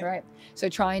 okay. Right. So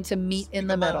trying to meet in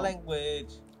the my middle.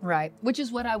 language. Right. Which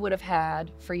is what I would have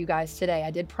had for you guys today.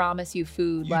 I did promise you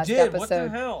food last did? episode. What the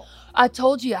hell? I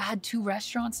told you I had 2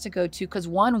 restaurants to go to because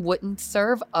one wouldn't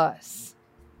serve us.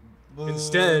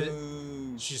 Instead,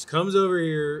 Boo. she just comes over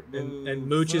here and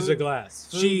mooches a glass.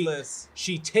 Foodless.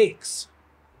 She takes.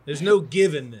 There's no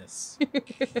give in this.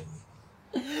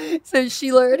 So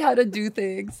she learned how to do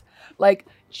things like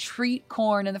treat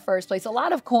corn in the first place. A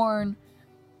lot of corn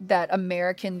that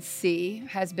Americans see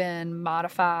has been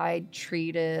modified,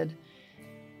 treated.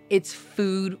 It's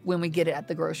food when we get it at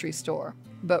the grocery store.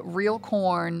 But real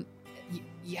corn,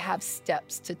 you have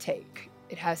steps to take.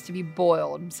 It has to be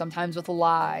boiled, sometimes with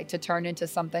lye, to turn into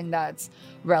something that's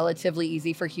relatively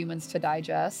easy for humans to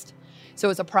digest. So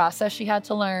it's a process she had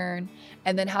to learn,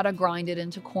 and then how to grind it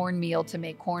into cornmeal to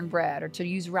make cornbread or to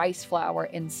use rice flour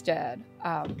instead.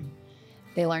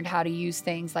 They learned how to use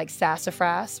things like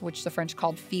sassafras, which the French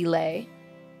called filet,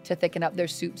 to thicken up their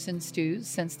soups and stews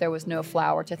since there was no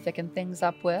flour to thicken things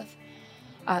up with.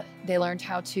 They learned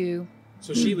how to...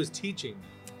 So she was teaching.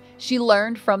 She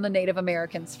learned from the Native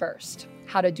Americans first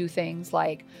how to do things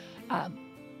like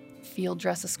field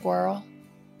dress a squirrel,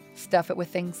 stuff it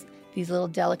with these little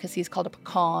delicacies called a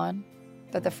pecan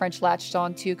that the French latched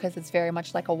onto because it's very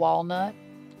much like a walnut.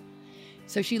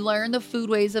 So she learned the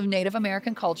foodways of Native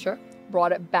American culture,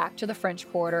 brought it back to the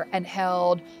French Quarter, and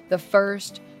held the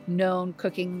first known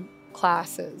cooking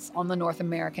classes on the North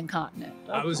American continent.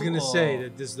 I was going to say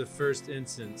that this is the first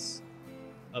instance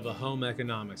of a home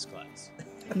economics class.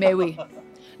 May we?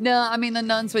 No, I mean, the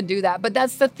nuns would do that. But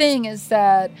that's the thing, is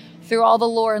that through all the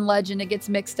lore and legend, it gets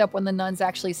mixed up when the nuns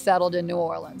actually settled in New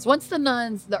Orleans. Once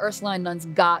the Ursuline nuns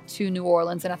got to New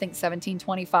Orleans in, I think,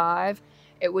 1725,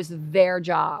 it was their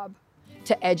job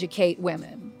to educate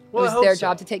women. Well, it was their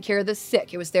job to take care of the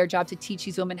sick. It was their job to teach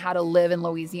these women how to live in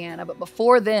Louisiana. But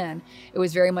before then, it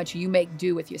was very much you make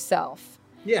do with yourself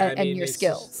and your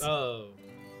skills.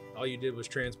 All you did was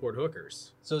transport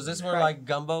hookers. So is this where like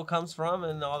gumbo comes from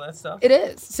and all that stuff? It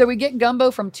is. So we get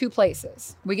gumbo from 2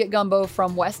 places. We get gumbo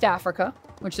from West Africa,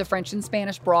 which the French and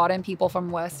Spanish brought in people from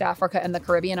West Africa and the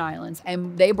Caribbean islands,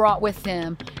 and they brought with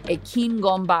them a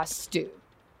kingomba stew.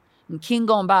 And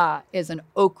kingomba is an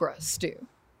okra stew.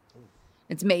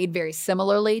 It's made very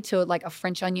similarly to like a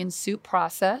French onion soup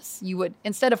process. You would,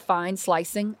 instead of fine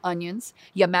slicing onions,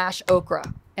 you mash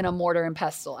okra in a mortar and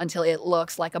pestle until it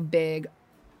looks like a big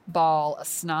ball of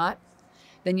snot.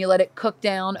 Then you let it cook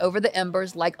down over the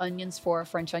embers like onions for a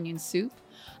French onion soup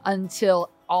until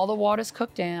all the water's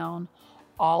cooked down,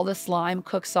 all the slime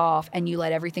cooks off, and you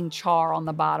let everything char on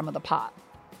the bottom of the pot.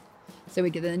 So we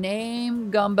get the name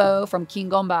gumbo from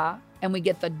kingomba, and we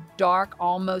get the dark,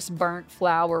 almost burnt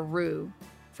flour roux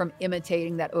from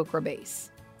imitating that okra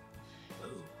base.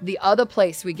 The other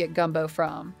place we get gumbo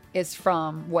from is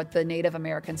from what the Native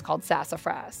Americans called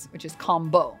sassafras, which is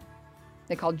combo.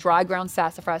 They called dry ground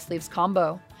sassafras leaves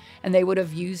combo, and they would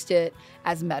have used it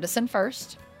as medicine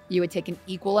first. You would take an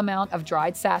equal amount of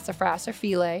dried sassafras or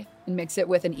filet and mix it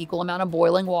with an equal amount of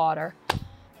boiling water.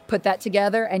 Put that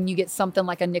together, and you get something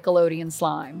like a Nickelodeon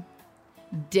slime.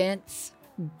 Dense,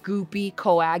 goopy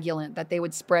coagulant that they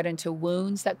would spread into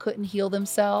wounds that couldn't heal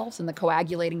themselves, and the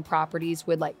coagulating properties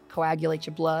would like coagulate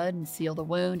your blood and seal the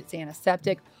wound. It's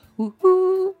antiseptic.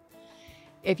 Woo-hoo.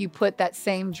 If you put that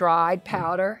same dried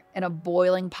powder in a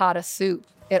boiling pot of soup,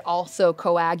 it also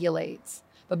coagulates.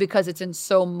 But because it's in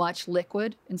so much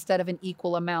liquid, instead of an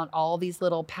equal amount, all these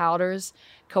little powders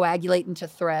coagulate into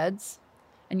threads.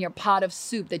 And your pot of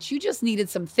soup that you just needed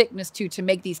some thickness to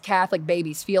make these Catholic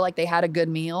babies feel like they had a good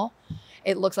meal,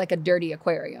 it looks like a dirty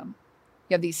aquarium.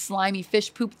 You have these slimy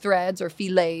fish poop threads, or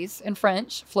fillets in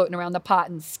French, floating around the pot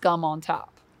and scum on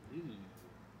top.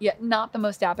 Yeah, not the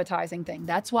most appetizing thing.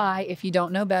 That's why, if you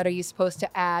don't know better, you're supposed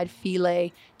to add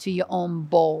filet to your own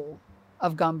bowl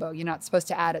of gumbo. You're not supposed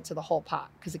to add it to the whole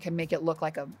pot because it can make it look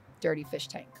like a dirty fish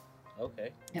tank. Okay.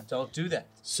 Yep. Don't do that.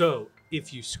 So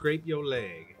if you scrape your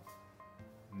leg,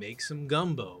 make some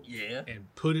gumbo. Yeah. And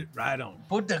put it right on.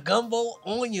 Put the gumbo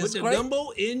on your Put the gumbo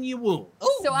in your wound.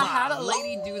 Oh, So I had a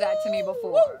lady do that to me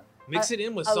before. Mix it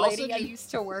in with A sausage. lady I used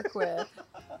to work with.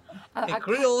 And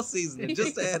Creole seasoning.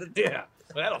 Just add it. Yeah.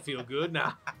 Well, that'll feel good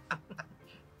now.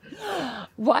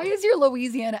 Why is your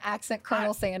Louisiana accent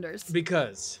Colonel Sanders?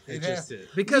 Because it Yeah. just did.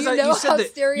 Because Do you know you said how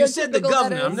you said the stereotypical that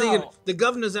governor. I'm is? thinking No. the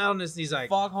governor's out on this, and he's like,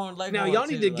 Foghorn Leghorn. now y'all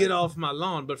need to too, get like- off my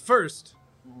lawn. But first,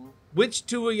 which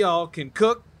two of y'all can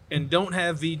cook and don't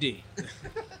have VD?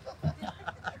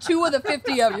 2 of the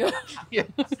 50 of you. Yeah.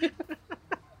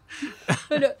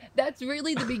 But no, that's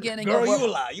really the beginning Girl, of what, you a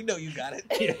lie. You know you got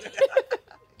it.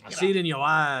 I see it in your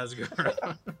eyes, girl.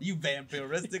 You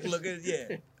vampiristic looking.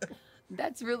 Yeah.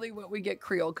 that's really what we get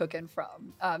Creole cooking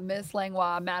from. Miss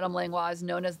Langlois, Madame Langlois is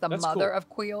known as the That's mother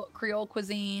cool. of Creole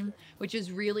cuisine, which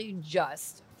is really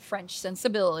just French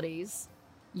sensibilities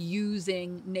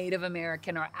using Native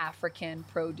American or African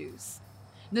produce.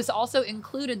 This also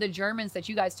included the Germans that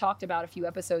you guys talked about a few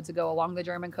episodes ago along the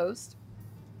German coast.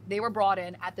 They were brought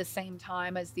in at the same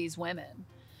time as these women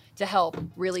to help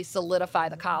really solidify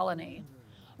the colony.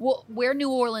 Well, where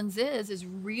New Orleans is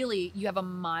really, you have a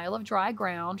mile of dry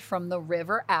ground from the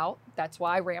river out. That's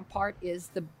why Rampart is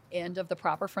the end of the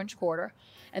proper French Quarter.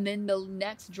 And then the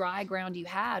next dry ground you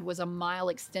had was a mile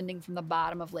extending from the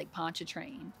bottom of Lake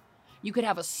Pontchartrain. You could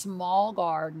have a small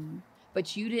garden,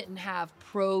 but you didn't have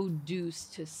produce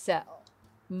to sell.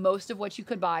 Most of what you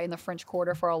could buy in the French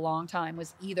Quarter for a long time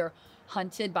was either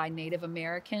hunted by Native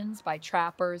Americans, by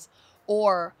trappers,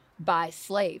 or by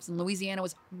slaves. And Louisiana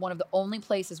was one of the only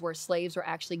places where slaves were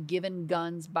actually given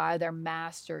guns by their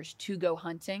masters to go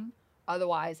hunting.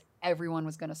 Otherwise, everyone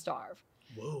was going to starve.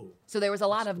 Whoa. So there was a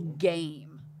lot of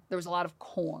game. There was a lot of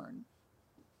corn.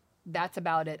 That's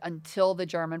about it until the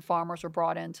German farmers were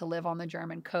brought in to live on the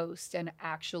German coast and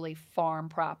actually farm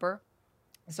proper.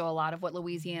 So a lot of what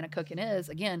Louisiana cooking is,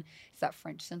 again, it's that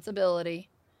French sensibility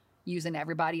using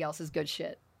everybody else's good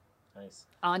shit. Nice.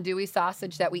 Andouille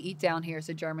sausage that we eat down here is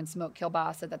a German smoked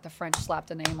kielbasa that the French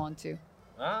slapped a name onto.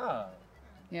 Ah.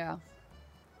 Yeah.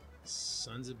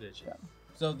 Sons of bitches.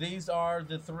 So these are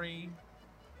the three.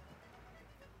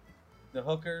 The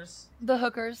hookers, The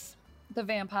hookers, the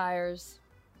vampires,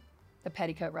 the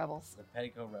Petticoat Rebels. the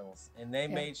Petticoat Rebels, and they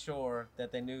Yeah. made sure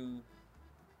that they knew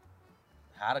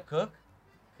how to cook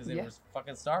because they Yeah. were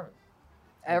fucking starving.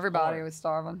 Everybody corn. was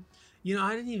starving. You know,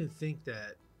 I didn't even think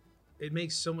that. It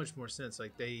makes so much more sense.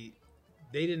 Like they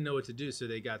didn't know what to do, so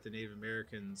they got the Native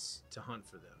Americans to hunt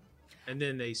for them. And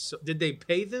then did they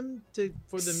pay them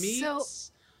for the meats?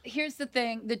 So here's the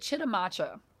thing. The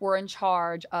Chitimacha were in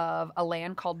charge of a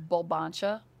land called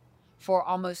Bulbancha for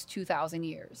almost 2,000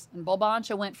 years. And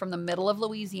Bulbancha went from the middle of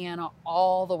Louisiana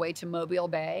all the way to Mobile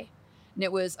Bay. And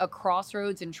it was a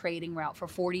crossroads and trading route for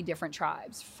 40 different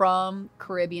tribes from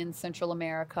Caribbean, Central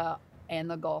America, and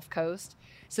the Gulf Coast.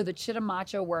 So the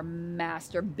Chitimacha were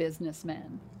master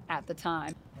businessmen at the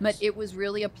time. But it was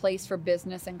really a place for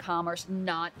business and commerce,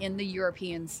 not in the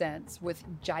European sense with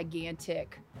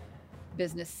gigantic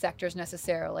business sectors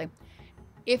necessarily.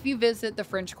 If you visit the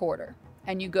French Quarter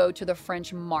and you go to the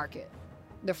French market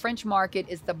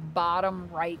is the bottom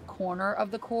right corner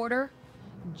of the quarter,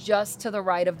 just to the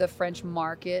right of the French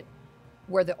market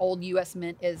where the old U.S.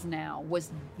 Mint is now,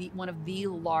 was one of the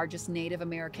largest Native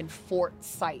American fort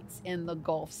sites in the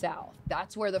Gulf South.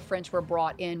 That's where the French were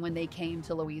brought in when they came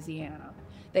to Louisiana.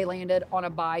 They landed on a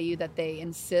bayou that they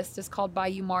insist is called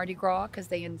Bayou Mardi Gras because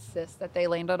they insist that they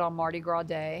landed on Mardi Gras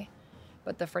Day.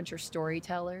 But the French are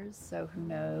storytellers, so who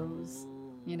knows?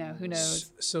 You know, who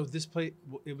knows? So this place,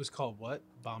 it was called what?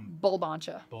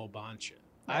 Bulbancha. Bulbancha.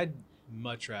 I'd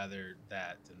much rather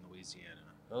that than Louisiana.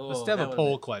 Oh, Let's have that a would've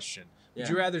poll been- question. Yeah. Would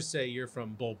you rather say you're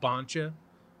from Bulbancha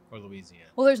or Louisiana?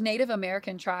 Well, there's Native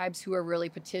American tribes who are really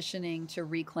petitioning to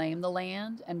reclaim the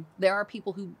land, and there are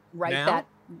people who write Now? that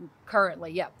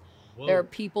currently. Yeah, Whoa. There are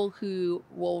people who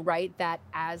will write that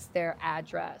as their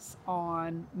address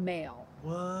on mail.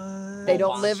 What? They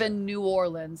don't live in New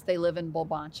Orleans. They live in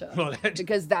Bolbancha Well,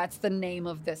 because that's the name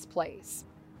of this place.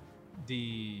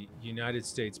 the United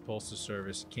States Postal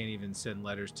Service can't even send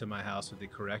letters to my house with the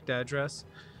correct address.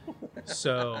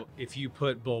 So if you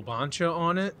put Bolbancha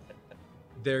on it,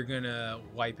 they're gonna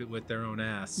wipe it with their own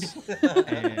ass,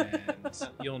 and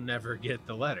you'll never get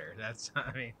the letter. That's,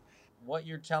 I mean, What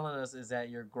you're telling us is that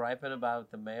you're griping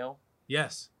about the mail?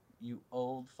 yes, You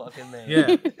old fucking man.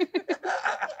 yeah,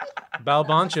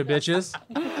 Balbancha, bitches,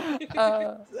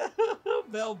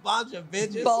 Belbancha,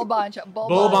 bitches.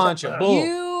 Bolbancha. Bull.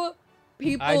 You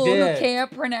people I who did.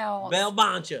 can't pronounce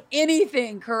Belbancha.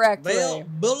 anything correctly.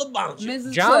 Bullabancha.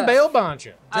 Mrs. John Cliff,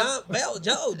 Balbancha.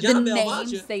 John the Belbancha.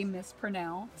 names they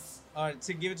mispronounce. All right,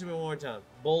 to give it to me one more time.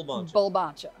 Bullbancha.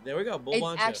 Bolbancha. There we go. It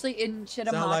Bullbancha. actually in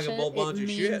Sound like a Chitimacha Bolbancha it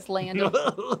means shit. land of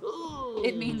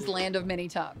it means land of many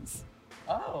tongues.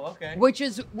 Oh, okay. Which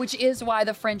is why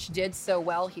the French did so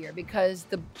well here, because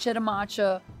the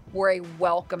Chitimacha were a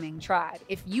welcoming tribe.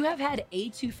 If you have had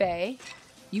etouffee,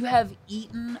 you have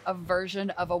eaten a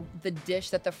version of the dish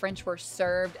that the French were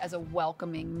served as a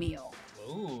welcoming meal.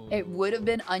 Ooh. It would have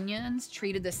been onions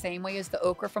treated the same way as the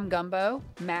okra from gumbo,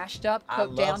 mashed up, I cooked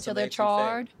love down some till they're etouffee.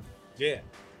 charred, Yeah.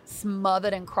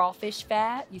 smothered in crawfish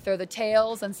fat. You throw the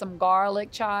tails and some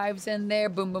garlic chives in there.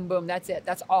 Boom, boom, boom. That's it.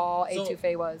 That's all So,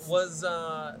 etouffee was. Was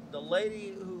the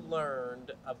lady who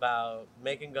learned about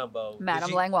making gumbo,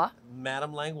 Madame Langlois.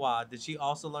 Madame Langlois, did she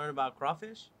also learn about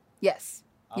crawfish? Yes.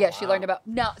 Oh, Yes, she wow. learned about.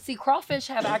 Now, see, crawfish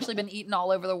have actually been eaten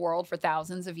all over the world for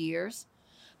thousands of years.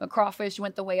 But crawfish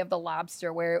went the way of the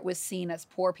lobster, where it was seen as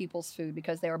poor people's food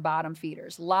because they were bottom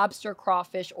feeders. Lobster,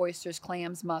 crawfish, oysters,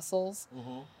 clams, mussels.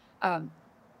 Mm-hmm.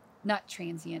 Not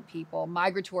transient people,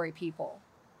 migratory people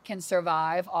can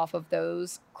survive off of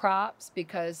those crops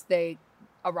because they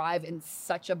arrive in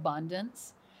such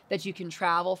abundance that you can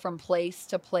travel from place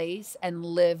to place and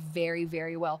live very,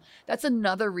 very well. That's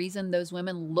another reason those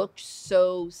women looked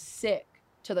so sick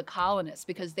to the colonists,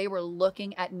 because they were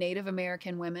looking at Native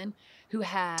American women who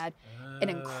had an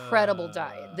incredible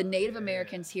diet. The Native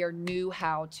Americans here knew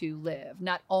how to live.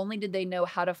 Not only did they know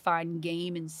how to find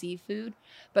game and seafood,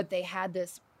 but they had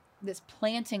this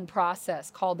planting process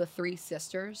called the Three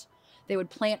Sisters. They would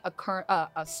plant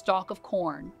a stalk of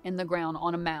corn in the ground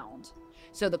on a mound.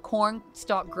 So the corn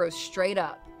stalk grows straight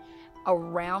up.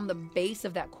 Around the base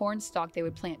of that corn stalk, they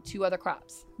would plant two other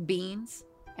crops, beans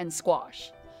and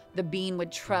squash. The bean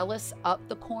would trellis up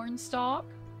the corn stalk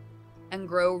and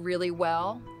grow really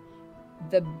well.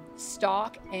 The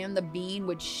stalk and the bean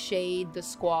would shade the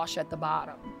squash at the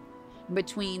bottom.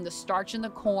 Between the starch in the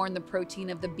corn, the protein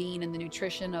of the bean, and the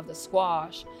nutrition of the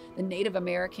squash, the Native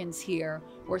Americans here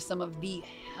were some of the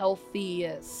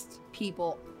healthiest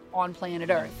people on planet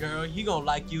Earth. Girl, you gonna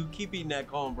like you. Keep eating that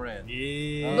cornbread.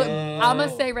 Yeah. Look, I'm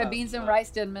gonna say red beans and rice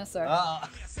didn't miss her.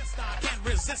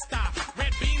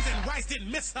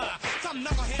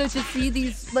 So to see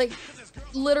these, like,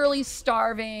 literally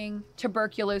starving,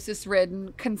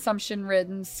 tuberculosis-ridden,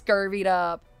 consumption-ridden, scurvied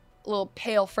up, little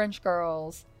pale French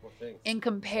girls, in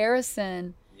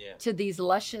comparison to these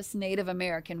luscious Native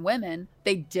American women,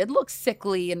 they did look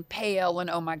sickly and pale, and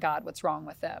oh my God, what's wrong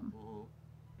with them?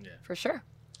 Yeah. For sure.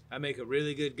 I make a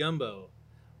really good gumbo,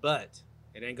 but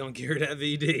it ain't gonna cure that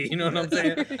VD. You know what I'm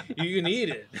saying? You can eat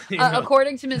it. you know?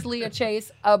 According to Ms. Leah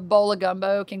Chase, a bowl of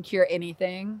gumbo can cure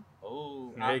anything.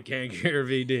 Oh, It can't cure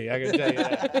VD. I can tell you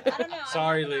that. I don't know.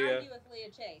 Sorry, I'm not gonna Leah. argue with Leah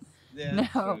Chase. yeah.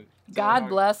 No, It's God hard.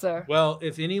 bless her. Well,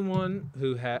 if anyone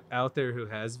who out there who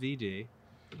has VD,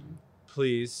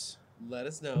 please Let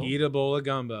us know. eat a bowl of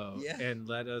gumbo Yeah. and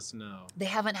let us know. They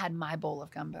haven't had my bowl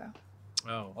of gumbo.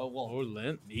 Oh, Oh, well. or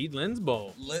Lynn, eat Lynn's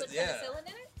bowl. Put Yeah. penicillin in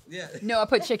it? Yeah. No, I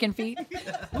put chicken feet.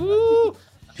 Ooh,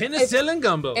 penicillin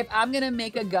gumbo. If I'm gonna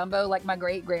make a gumbo like my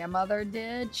great grandmother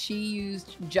did, she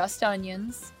used just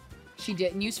onions. She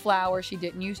didn't use flour. She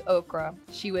didn't use okra.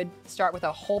 She would start with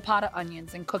a whole pot of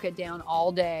onions and cook it down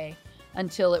all day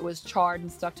until it was charred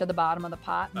and stuck to the bottom of the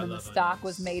pot. And I then the love stock onions.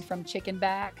 was made from chicken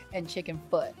back and chicken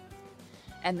foot.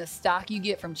 And the stock you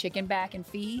get from chicken back and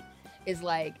feet is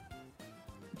like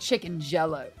chicken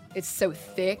jello. It's so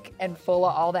thick and full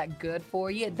of all that good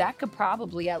for you. That could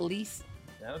probably at least,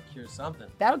 That'll cure something,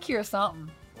 that'll cure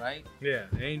something. right? Yeah,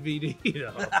 ain't VD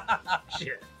though.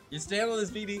 Shit. You stand on this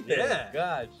VD thing. Yeah.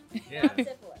 Gosh. Yeah,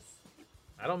 Syphilis.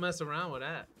 I don't mess around with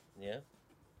that. Yeah.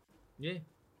 Yeah.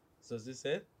 So is this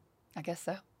it? I guess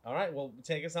so. All right. Well,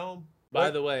 take us home. By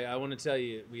the way, I want to tell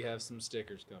you we have some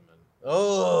stickers coming.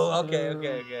 Oh, okay.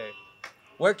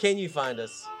 Where can you find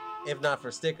us, if not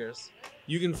for stickers?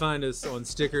 You can find us on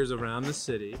stickers around the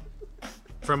city.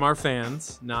 from our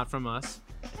fans, not from us.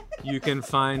 You can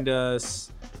find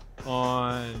us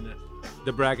on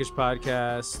the Brackish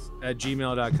Podcast at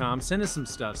gmail.com. Send us some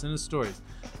stuff. Send us stories.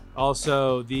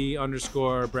 Also,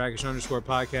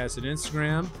 _Brackish_podcast at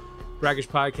Instagram. Brackish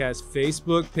Podcast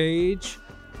Facebook page.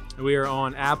 We are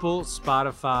on Apple,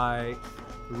 Spotify,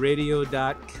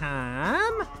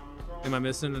 radio.com. Am I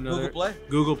missing another? Google Play.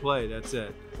 Google Play, that's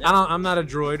it. Yeah. I'm not a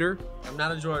droider. I'm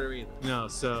not a droider either. No,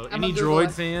 so I'm a any Googler.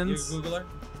 droid fans, You a Googler?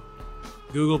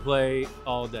 Google Play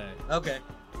all day. Okay.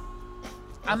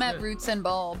 I'm at good. Roots and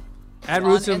Bulb. At On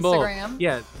Roots and Bowl. Instagram.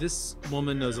 Yeah, this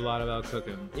woman knows a lot about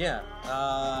cooking. Yeah.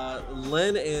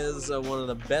 Lynn is one of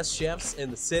the best chefs in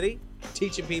the city,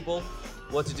 teaching people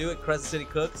what to do at Crescent City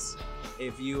Cooks.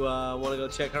 If you want to go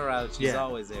check her out, she's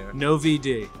always there. No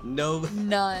VD. No.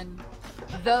 None.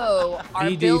 Though our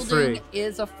VD building free.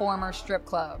 is a former strip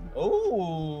club.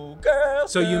 Oh, girls.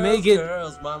 So you girls, may get-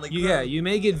 girls, Motley Crue. Yeah, you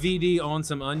may get VD on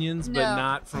some onions, No, but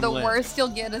not from the Lynn. worst you'll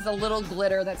get is a little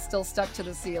glitter that's still stuck to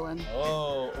the ceiling.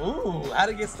 Oh, ooh, how'd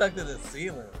it get stuck to the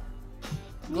ceiling?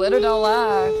 Glitter don't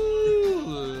lie. Ooh,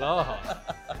 Lord.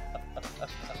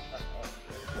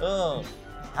 Oh.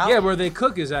 How- Yeah, where they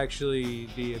cook is actually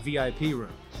the VIP room.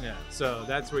 Yeah, so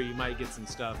that's where you might get some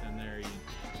stuff in there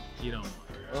you don't want.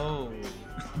 Oh.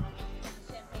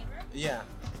 Yeah.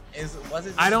 Was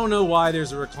it? I don't know why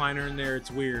there's a recliner in there. It's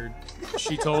weird.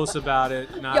 She told us about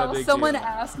it. Not a Yo, big someone deal.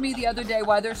 asked me the other day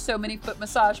why there's so many foot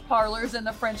massage parlors in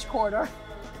the French Quarter.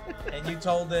 And you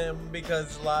told them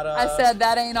because a lot of. I said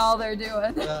that ain't all they're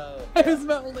doing. Uh, Is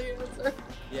my only answer.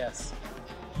 yes.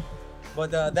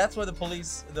 But that's where the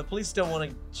police still want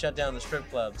to shut down the strip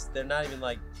clubs. They're not even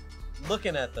like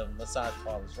looking at the massage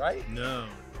parlors, right? No.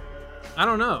 I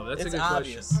don't know. That's It's a good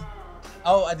obvious. question.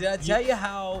 Oh, did I tell you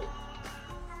how?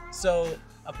 So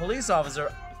a police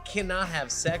officer cannot have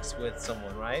sex with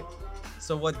someone, right?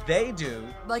 So what they do?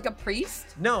 Like a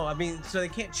priest? No, I mean, so they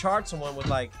can't charge someone with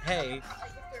like, hey,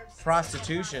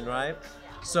 prostitution, right?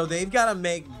 So they've got to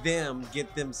make them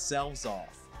get themselves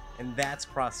off, and that's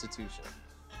prostitution.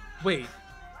 Wait.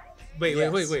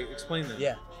 Yes. Explain that.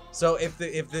 Yeah. So if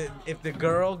the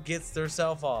girl gets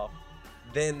herself off,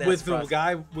 then that's With the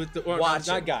guy with the or watch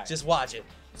not it. guy. Just watch it.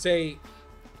 Say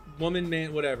woman,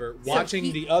 man, whatever, So watching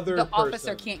he- the other The person.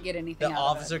 officer can't get The anything out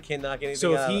officer of it. cannot get anything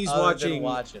So if out of it he's other than watching-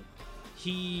 watching.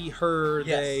 He, her,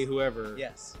 Yes. they, whoever.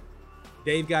 Yes.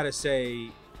 They've got to say,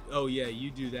 "Oh yeah,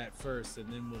 you do that first,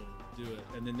 and then we'll do it,"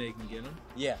 and then they can get them.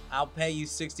 Yeah, I'll pay you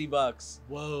 $60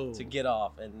 Whoa. to get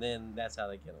off, and then that's how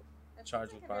they get them.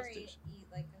 Charged with prostitution.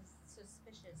 Like a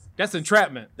suspicious. That's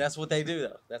entrapment. That's what they do,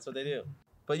 though. That's what they do.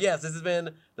 But yes, this has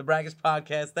been the Brackish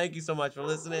Podcast. Thank you so much for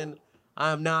listening.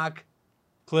 I'm Knock.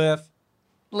 Cliff.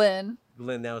 Lynn,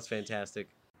 Lynn, that was fantastic.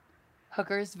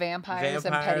 hookers, vampires, Vampires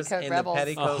and petticoat and the rebels.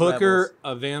 petticoat- A hooker, Rebels.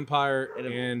 a vampire, And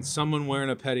a- and someone wearing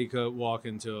a petticoat walk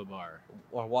into a bar.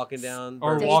 Or walking down.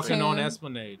 Or Stay walking tuned. on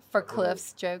Esplanade. For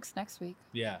Cliff's jokes next week.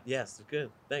 Yeah. Yes, good.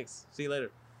 Thanks. See you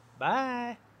later.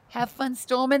 Bye. Have fun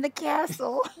storming the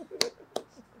castle.